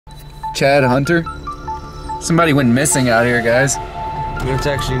Chad Hunter. Somebody went missing out here, guys. It's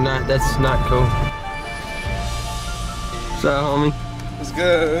actually not, that's not cool. What's up, homie? What's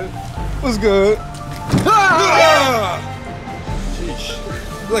good? What's good? Ah! Sheesh.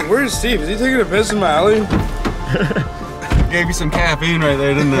 Like, where's Steve? Is he taking a piss in my alley? Gave you some caffeine right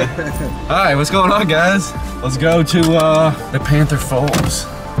there, didn't it? Alright, what's going on, guys? Let's go to the Panther Falls.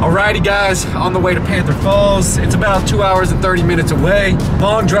 Alrighty, guys, on the way to Panther Falls. It's about 2 hours and 30 minutes away.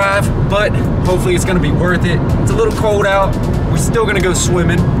 Long drive, but hopefully it's gonna be worth it. It's a little cold out. We're still gonna go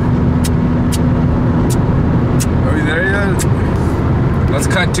swimming. Are we there yet? Let's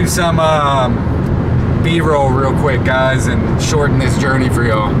cut to some B-roll real quick, guys, and shorten this journey for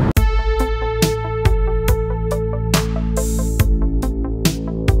y'all.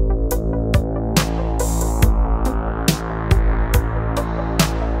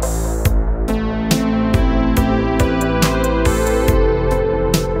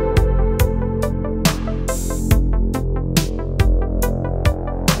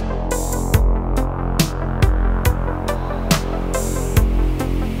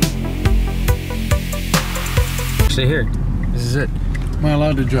 Stay here. This is it. Am I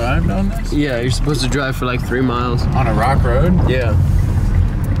allowed to drive down this? Yeah, you're supposed to drive for like 3 miles. On a rock road? Yeah.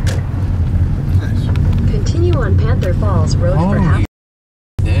 Nice. Continue on Panther Falls Road for half.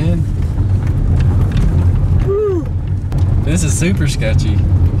 Dude. Woo. This is super sketchy.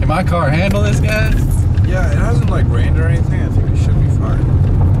 Can my car handle this, guys? Yeah, it hasn't like rained or anything. I think it should be fine.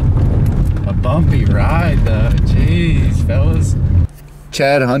 A bumpy ride though. Jeez, fellas.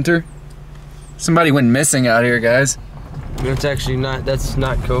 Chad Hunter. Somebody went missing out here, guys. It's actually not, that's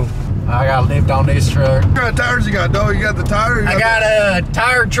not cool. I got lift on this truck. What kind of tires you got, dog? You got the tire? I got a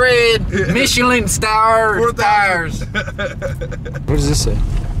tire tread, Michelin star tires. What does this say?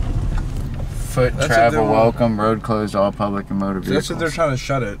 Foot That's travel what they welcome, road closed, all public and motor vehicles. That's if they're trying to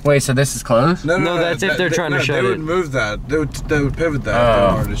shut it. Wait, so this is closed? No, that's if they're trying to shut They it. would move that. They would pivot that if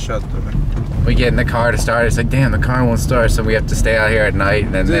they wanted to shut them. We get in the car to start. It's like, damn, the car won't start, so we have to stay out here at night.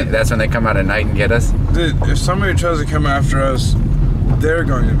 And then that's when they come out at night and get us. Dude, if somebody tries to come after us, they're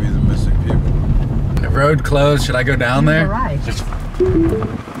going to be the missing people. The road closed. Should I go down there? Arrived. Just...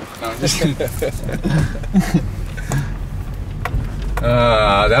 No, just...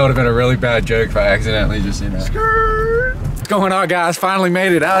 that would have been a really bad joke if I accidentally just, you know. What's going on, guys? Finally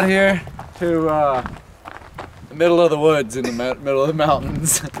made it out here to the middle of the woods in the middle of the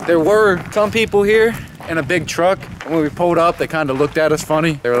mountains. There were some people here in a big truck, and when we pulled up, they kind of looked at us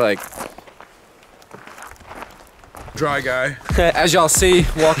funny. They were like, Dry guy. as y'all see,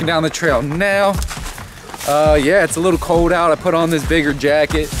 walking down the trail now. Yeah, it's a little cold out. I put on this bigger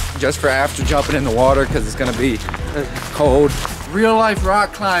jacket just for after jumping in the water because it's gonna be cold. Real life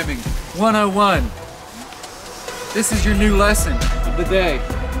rock climbing 101. This is your new lesson of the day.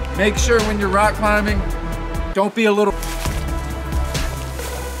 Make sure when you're rock climbing, don't be a little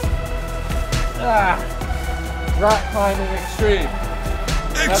rock climbing extreme.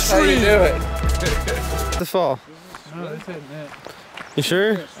 That's how you do it. The fall. Oh, this isn't it. You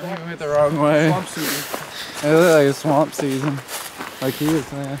sure? I think we went the wrong way. Swamp season. It looks like a swamp season. Like he was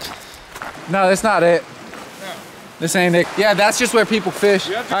saying. No, that's not it. No. This ain't it. Yeah, that's just where people fish.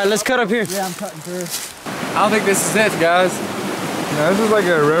 All right, let's cut up here. Yeah, I'm cutting through. I don't think this is it, guys. Yeah, this is like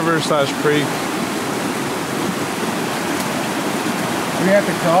a river / creek. We have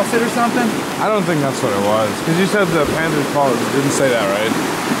to cross it or something? I don't think that's what it was. Because you said the Panther Falls. It didn't say that, right?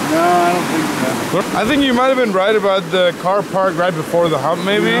 No, I don't think so. I think you might have been right about the car parked right before the hump,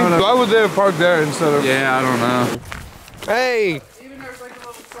 maybe? No. Why would they have parked there instead of... Yeah, I don't know. Hey, Even there's like a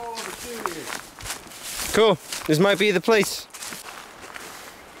little soul of a shoe here. cool. This might be the place.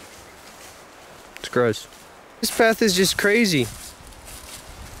 It's gross. This path is just crazy.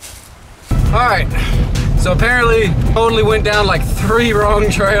 Alright, so apparently totally went down like 3 wrong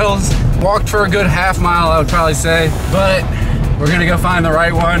trails. Walked for a good half mile, I would probably say. But we're gonna go find the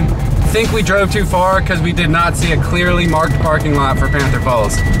right one. I think we drove too far because we did not see a clearly marked parking lot for Panther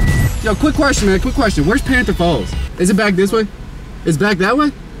Falls. Yo, quick question, man, quick question. Where's Panther Falls? Is it back this way? Is it back that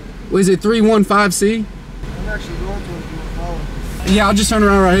way? Or is it 315C? I'm actually going to if you follow. Yeah, I'll just turn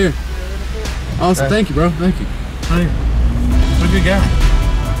around right here. Awesome, thank you, bro, thank you. What do you got?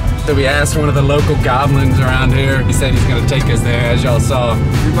 So we asked one of the local goblins around here. He said he's gonna take us there, as y'all saw.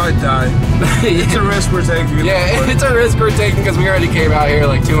 We might die. It's a risk we're taking. Yeah, it's a risk we're taking because we already came out here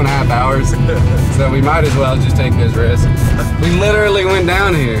like 2.5 hours. So we might as well just take this risk. We literally went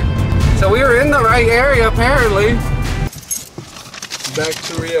down here. So we were in the right area, apparently. Back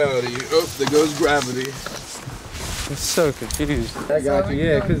to reality. Oh, there goes gravity. I'm so confused. I got you,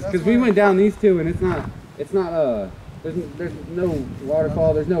 yeah, because we went down these two and it's not There's no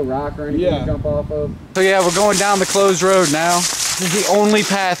waterfall, there's no rock or anything to jump off of. So yeah, we're going down the closed road now. This is the only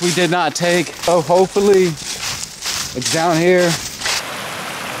path we did not take. So hopefully it's down here.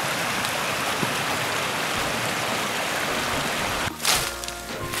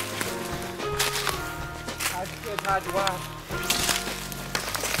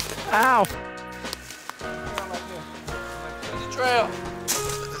 Ow! There's a trail.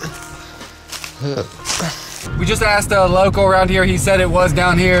 We just asked a local around here. He said it was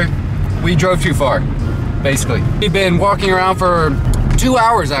down here. We drove too far, basically. We've been walking around for 2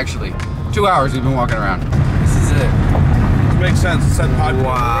 hours, actually. 2 hours we've been walking around. This is it. It makes sense. It said podcast.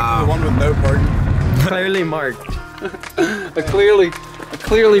 Wow. The one with no parking. Clearly marked. a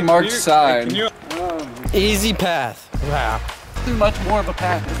clearly marked sign. Easy path. Wow. Too much more of a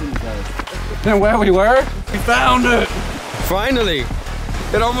path, isn't it, guys? Than where we were? We found it! Finally.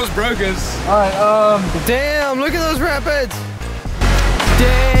 It almost broke us. Alright, Damn, look at those rapids.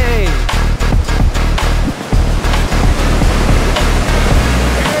 Dang.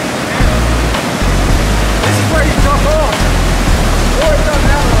 this is where you jump off. Or it's on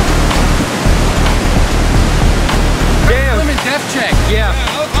that one. Damn. Limit depth check. Yeah.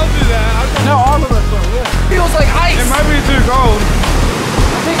 I'll do that. No, all of us will, yeah. Feels like ice. It might be too cold.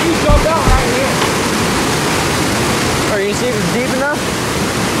 I think you jumped out right here. Are you see if it's deep enough?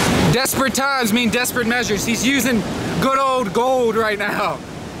 Desperate times mean desperate measures. He's using good old gold right now.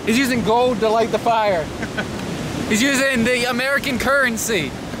 He's using gold to light the fire. He's using the American currency,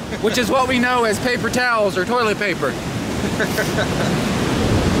 which is what we know as paper towels or toilet paper.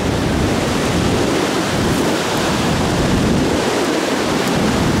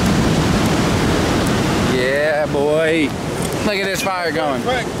 Yeah, boy. Look at this fire going.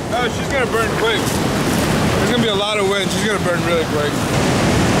 Quick. Oh, she's gonna burn quick. There's gonna be a lot of wind. She's gonna burn really quick.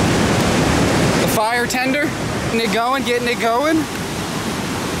 The fire tender, getting it going.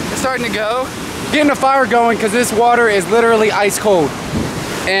 It's starting to go. Getting the fire going because this water is literally ice cold.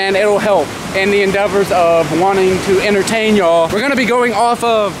 And it'll help in the endeavors of wanting to entertain y'all. We're gonna be going off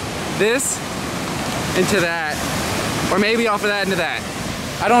of this into that. Or maybe off of that into that.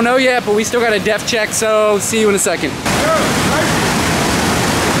 I don't know yet, but we still got a depth check, so see you in a second.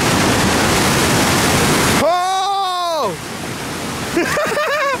 Oh! You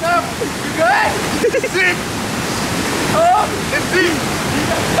good? It's deep. Oh, It's deep.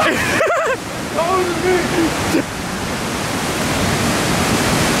 Oh, it's deep.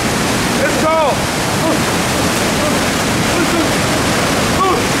 It's cold.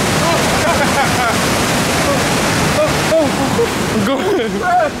 I'm going.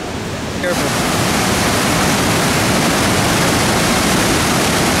 Careful.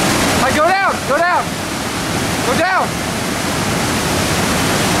 Like, go down, go down, go down.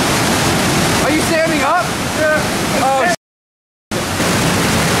 Are you standing up? Yeah. Oh,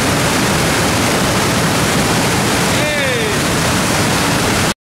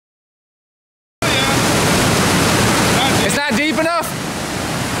 it's not deep enough?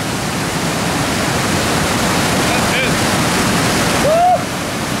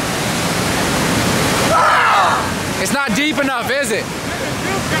 It's not deep enough, is it?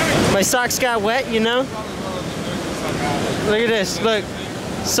 My socks got wet, you know? Look at this, look.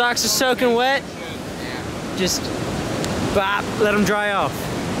 Socks are soaking wet. Just bop, let them dry off.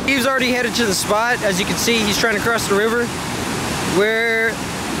 He's already headed to the spot. As you can see, he's trying to cross the river where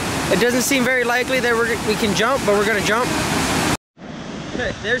it doesn't seem very likely that we can jump, but we're gonna jump.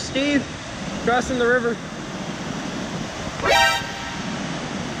 Okay, there's Steve crossing the river.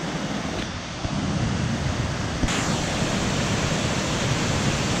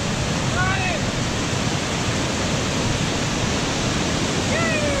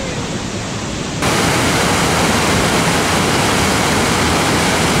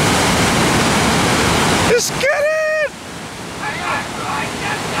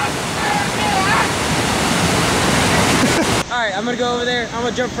 Alright, I'm gonna go over there. I'm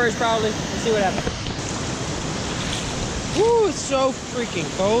gonna jump first probably and see what happens. Woo, it's so freaking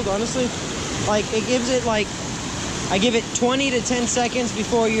cold, honestly. Like, it gives it like, I give it 20 to 10 seconds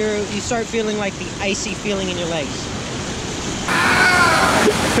before you start feeling like the icy feeling in your legs.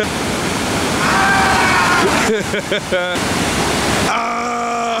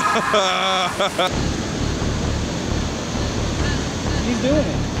 He's doing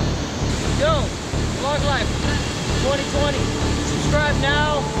it. Yo, Vlog Life 2020. Subscribe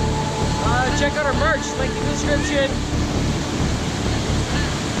now. Check out our merch, link in the description.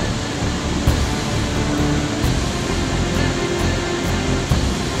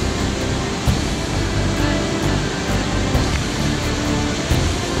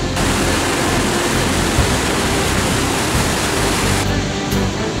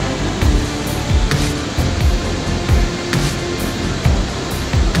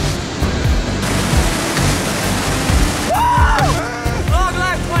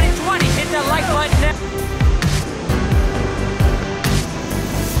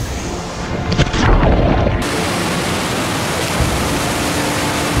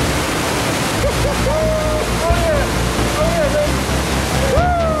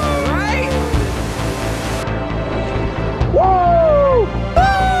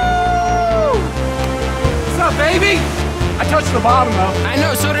 Maybe. I touched the bottom though. I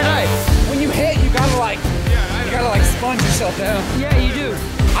know, so did I. When you hit, you gotta like, sponge yourself down. Yeah, you do.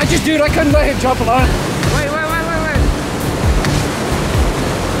 Dude, I couldn't let him jump alone. Wait.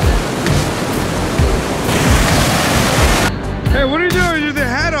 Hey, what are you doing with your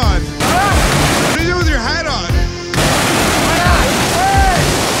hat on? What are you doing with your hat on?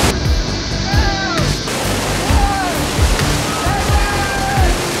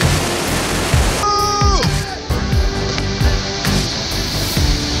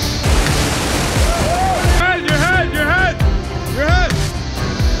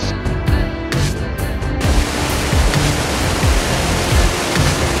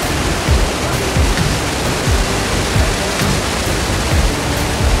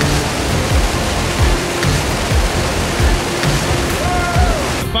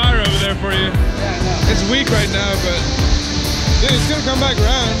 For you. It's weak right now, but dude, it's gonna come back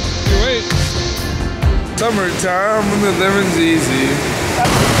around if you wait. Summertime when the lemon's easy.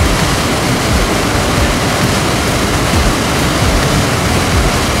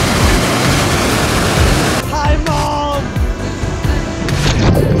 Hi, Mom!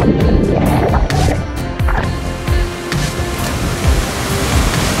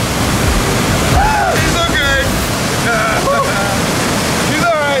 He's okay. He's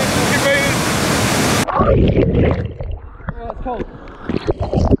alright. He made it. Oh, it's cold.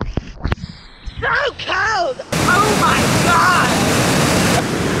 So cold! Oh my god!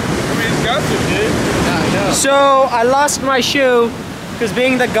 I mean, it's got to, dude. So, I lost my shoe, because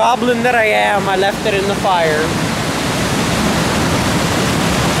being the goblin that I am, I left it in the fire.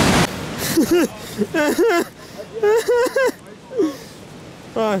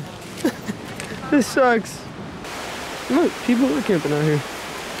 Oh, this sucks. Look, people are camping out here.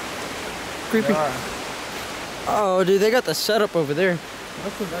 Creepy. Oh, dude, they got the setup over there.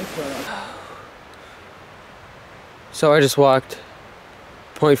 That's a nice setup. So I just walked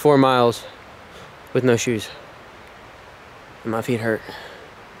 0.4 miles with no shoes. And my feet hurt.